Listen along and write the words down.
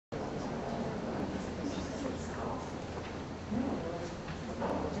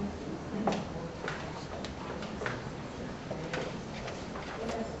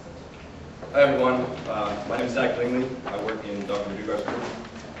Hi everyone, my name is Zachary. I work in Dr. Madhukar's group.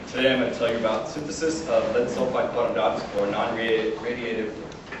 And today I'm going to tell you about synthesis of lead sulfide quantum dots or non-radiative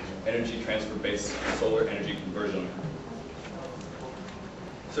energy transfer-based solar energy conversion.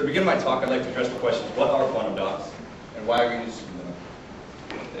 So to begin my talk, I'd like to address the questions: what are quantum dots and why are we interested in them?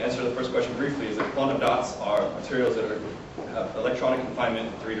 The answer to the first question briefly is that quantum dots are materials that have electronic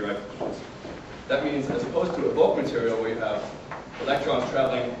confinement in 3 directions. That means, as opposed to a bulk material where you have electrons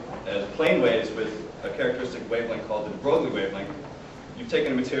traveling as plane waves with a characteristic wavelength called the de Broglie wavelength, you've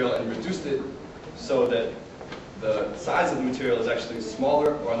taken a material and reduced it so that the size of the material is actually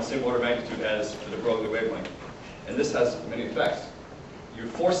smaller or on the same order of magnitude as the de Broglie wavelength. And this has many effects. You're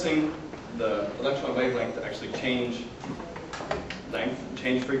forcing the electron wavelength to actually change length,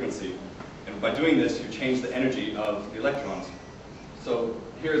 change frequency. And by doing this, you change the energy of the electrons. So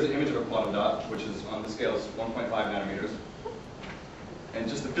here is an image of a quantum dot, which is on the scale is 1.5 nanometers. And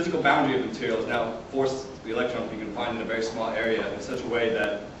just the physical boundary of the material has now forced the electron to be confined in a very small area in such a way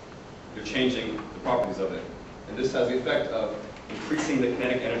that you're changing the properties of it. And this has the effect of increasing the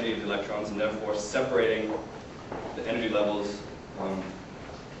kinetic energy of the electrons and therefore separating the energy levels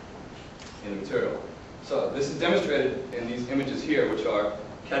in the material. So this is demonstrated in these images here, which are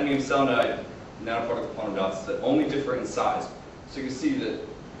cadmium selenide nanoparticle quantum dots that only differ in size. So you can see that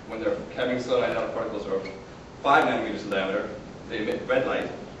when their cadmium selenide nanoparticles are 5 nanometers in diameter, they emit red light,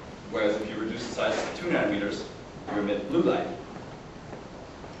 whereas if you reduce the size to 2 nanometers, you emit blue light.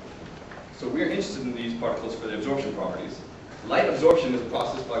 So we're interested in these particles for the absorption properties. Light absorption is a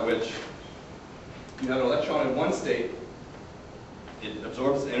process by which you have an electron in one state, it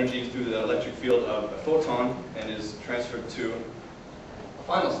absorbs energy through the electric field of a photon and is transferred to a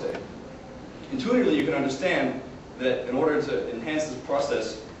final state. Intuitively, you can understand that in order to enhance this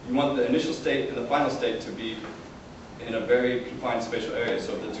process, you want the initial state and the final state to be in a very confined spatial area.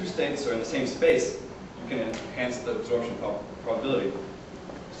 So if the 2 states are in the same space, you can enhance the absorption probability.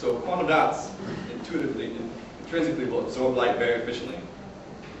 So quantum dots intrinsically will absorb light very efficiently.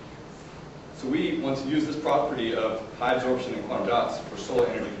 So we want to use this property of high absorption in quantum dots for solar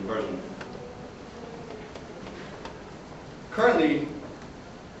energy conversion. Currently,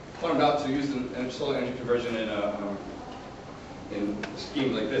 quantum dots are used in solar energy conversion in a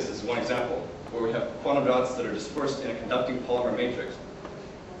scheme like this. This is one example, where we have quantum dots that are dispersed in a conducting polymer matrix.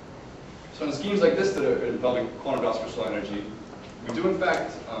 So in schemes like this that are involving quantum dots for solar energy, we do in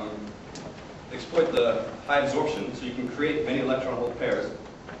fact exploit the high absorption, so you can create many electron hole pairs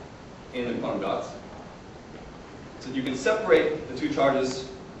in the quantum dots. So you can separate the 2 charges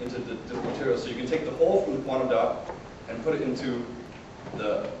into the different materials. So you can take the hole from the quantum dot and put it into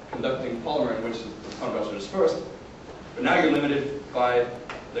the conducting polymer in which the quantum dots are dispersed. But now you're limited by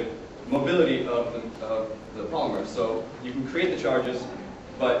the mobility of the polymer. So you can create the charges,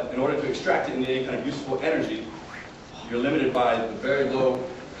 but in order to extract it into any kind of useful energy, you're limited by the very low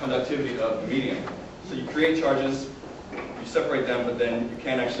conductivity of the medium. So you create charges, you separate them, but then you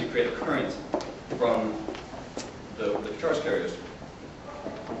can't actually create a current from the charge carriers.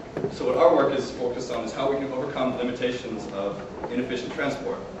 So what our work is focused on is how we can overcome limitations of inefficient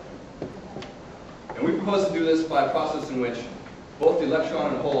transport. And we propose to do this by a process in which both the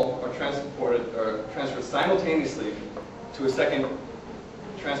electron and hole are transferred simultaneously to a second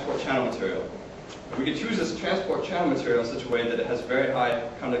transport channel material. We could choose this transport channel material in such a way that it has very high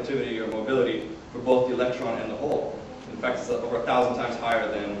conductivity or mobility for both the electron and the hole. In fact, it's over 1,000 times higher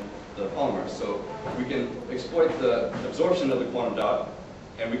than the polymer. So we can exploit the absorption of the quantum dot,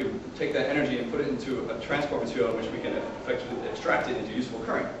 and we can take that energy and put it into a transport material in which we can effectively extract it into useful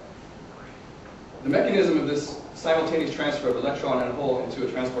current. The mechanism of this simultaneous transfer of electron and hole into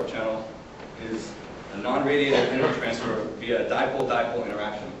a transport channel is a non-radiative energy transfer via dipole-dipole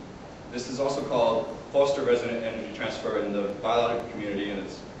interaction. This is also called Foster resonant energy transfer in the biological community, and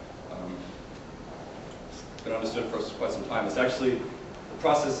it's been understood for quite some time. It's actually the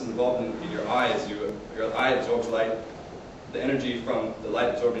process involved in your eye. Your eye absorbs light. The energy from the light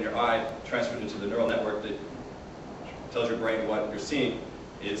absorbed in your eye transferred into the neural network that tells your brain what you're seeing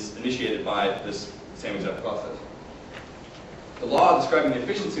is initiated by this same exact process. The law describing the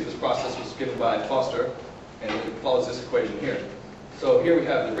efficiency of this process was given by Foster, and it follows this equation here. So here we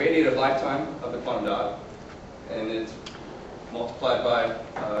have the radiative lifetime of the quantum dot, and it's multiplied by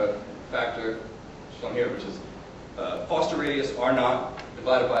a factor shown here, which is Foster radius R0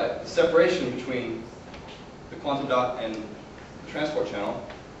 divided by the separation between the quantum dot and the transport channel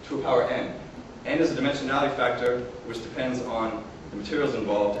to a power n. N is a dimensionality factor which depends on the materials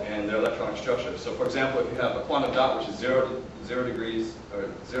involved and their electronic structure. So for example, if you have a quantum dot which is 0 degrees, or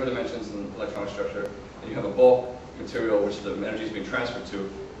 0 dimensions in electronic structure, and you have a bulk material which the energy is being transferred to,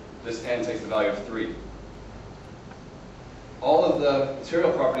 this n takes the value of 3. All of the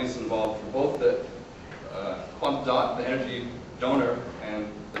material properties involved for both the quantum dot, the energy donor, and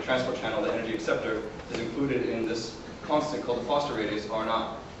the transport channel, the energy acceptor, is included in this constant called the Foster radius, R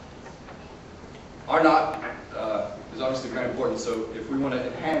naught. R naught is obviously very important, so if we want to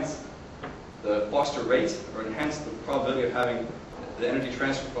enhance the Foster rate, or enhance the probability of having the energy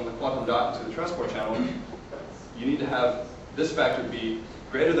transfer from the quantum dot to the transport channel, you need to have this factor be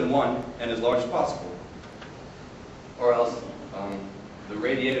greater than 1 and as large as possible. Or else the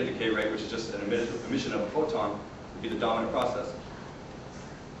radiator decay rate, which is just an emission of a photon, would be the dominant process.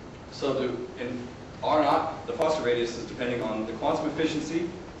 So in R naught, the Foster radius is depending on the quantum efficiency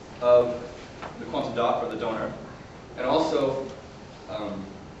of the quantum dot, or the donor, and also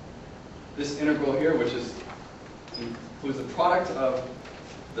this integral here, which includes the product of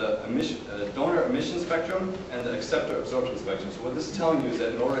the donor emission spectrum and the acceptor absorption spectrum. So what this is telling you is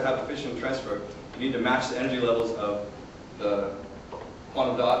that in order to have efficient transfer, you need to match the energy levels of the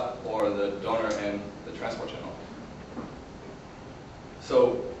quantum dot, or the donor, and the transport channel.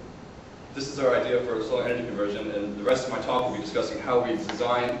 So this is our idea for solar energy conversion, and the rest of my talk will be discussing how we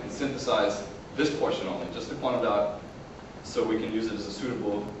design and synthesize this portion only, just the quantum dot, so we can use it as a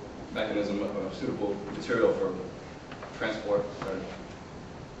suitable mechanism, a suitable material for transport, or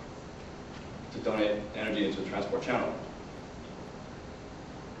to donate energy into a transport channel.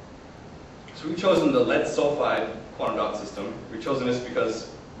 So we've chosen the lead sulfide quantum dot system. We've chosen this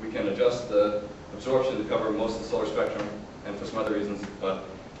because we can adjust the absorption to cover most of the solar spectrum, and for some other reasons, but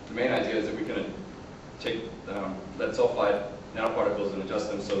the main idea is that we can take lead sulfide nanoparticles and adjust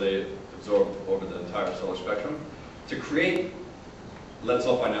them so they absorb over the entire solar spectrum. To create lead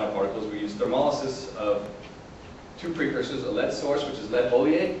sulfide nanoparticles, we use thermolysis of two precursors, a lead source, which is lead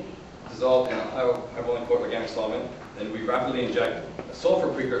oleate, dissolved in a high boiling point organic solvent. Then we rapidly inject a sulfur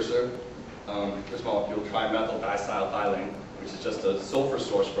precursor, this molecule, trimethyl diacylethylene, which is just a sulfur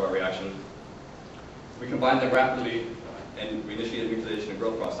source for our reaction. We combine them rapidly, and we initiate a nucleation and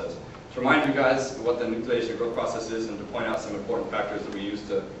growth process. To remind you guys what the nucleation and growth process is, and to point out some important factors that we use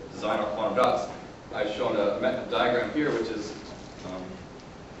to design our quantum dots, I've shown a diagram here, which is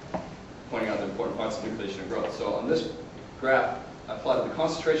pointing out the important parts of nucleation and growth. So on this graph, I plotted the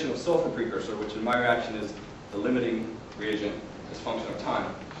concentration of sulfur precursor, which in my reaction is the limiting reagent as a function of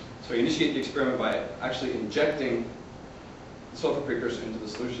time. So you initiate the experiment by actually injecting the sulfur precursor into the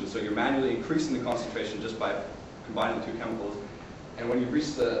solution. So you're manually increasing the concentration just by combining the two chemicals. And when you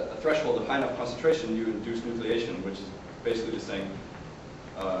reach a threshold of high enough concentration, you induce nucleation, which is basically just saying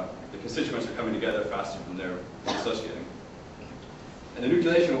the constituents are coming together faster than they're dissociating. And the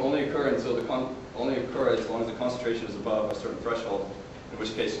nucleation will only occur as long as the concentration is above a certain threshold, in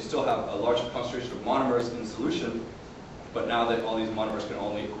which case you still have a larger concentration of monomers in solution, but now that all these monomers can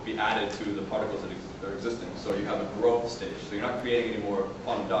only be added to the particles that are existing. So you have a growth stage. So you're not creating any more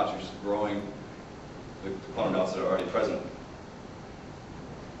quantum dots, you're just growing the quantum dots that are already present.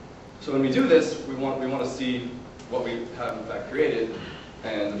 So when we do this, we want to see what we have in fact created,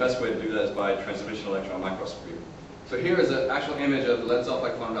 and the best way to do that is by transmission electron microscopy. So here is an actual image of the lead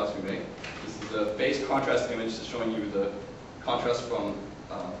sulfide quantum dots we made. This is the phase contrast image showing you the contrast from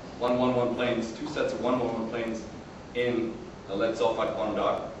 1-1-1 planes, two sets of 1-1-1 planes in a lead sulfide quantum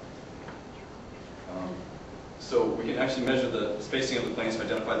dot. So we can actually measure the spacing of the planes to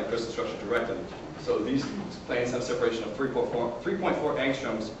identify the crystal structure directly. So these planes have separation of 3.4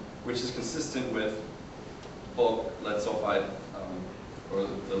 angstroms, which is consistent with bulk lead sulfide, or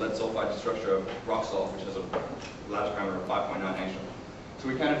the lead sulfide structure of rock salt, which has a Lattice parameter of 5.9 angstrom. So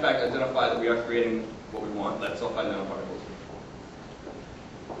we can in fact identify that we are creating what we want, lead sulfide nanoparticles.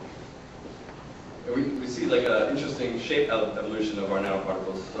 And we see like an interesting shape evolution of our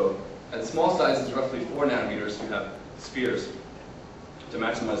nanoparticles. So at small sizes, roughly 4 nanometers, you have spheres to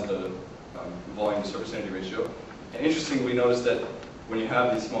maximize the volume to surface energy ratio. And interestingly, we notice that when you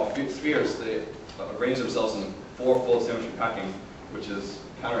have these small spheres, they arrange themselves in 4-fold symmetry packing, which is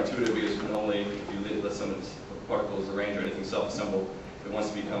counterintuitive because normally if you let some of the particles arrange or anything self-assemble, it wants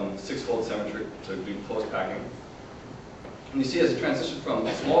to become 6-fold symmetric to do close packing. And you see as a transition from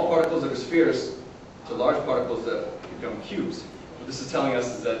small particles that are spheres to large particles that become cubes. What this is telling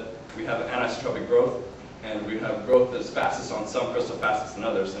us is that we have an anisotropic growth, and we have growth that is fastest on some crystal fastest than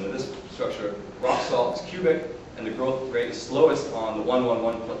others. And in this structure, rock salt is cubic, and the growth rate is slowest on the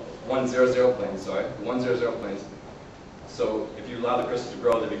 100 planes, sorry, the 100 planes. So if you allow the crystals to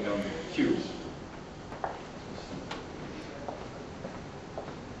grow, they become cubes.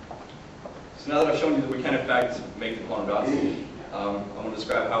 So now that I've shown you that we can in fact make the quantum dots, I want to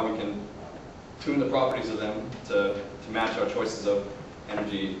describe how we can tune the properties of them to match our choices of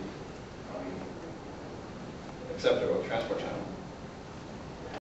energy acceptor or transport channel.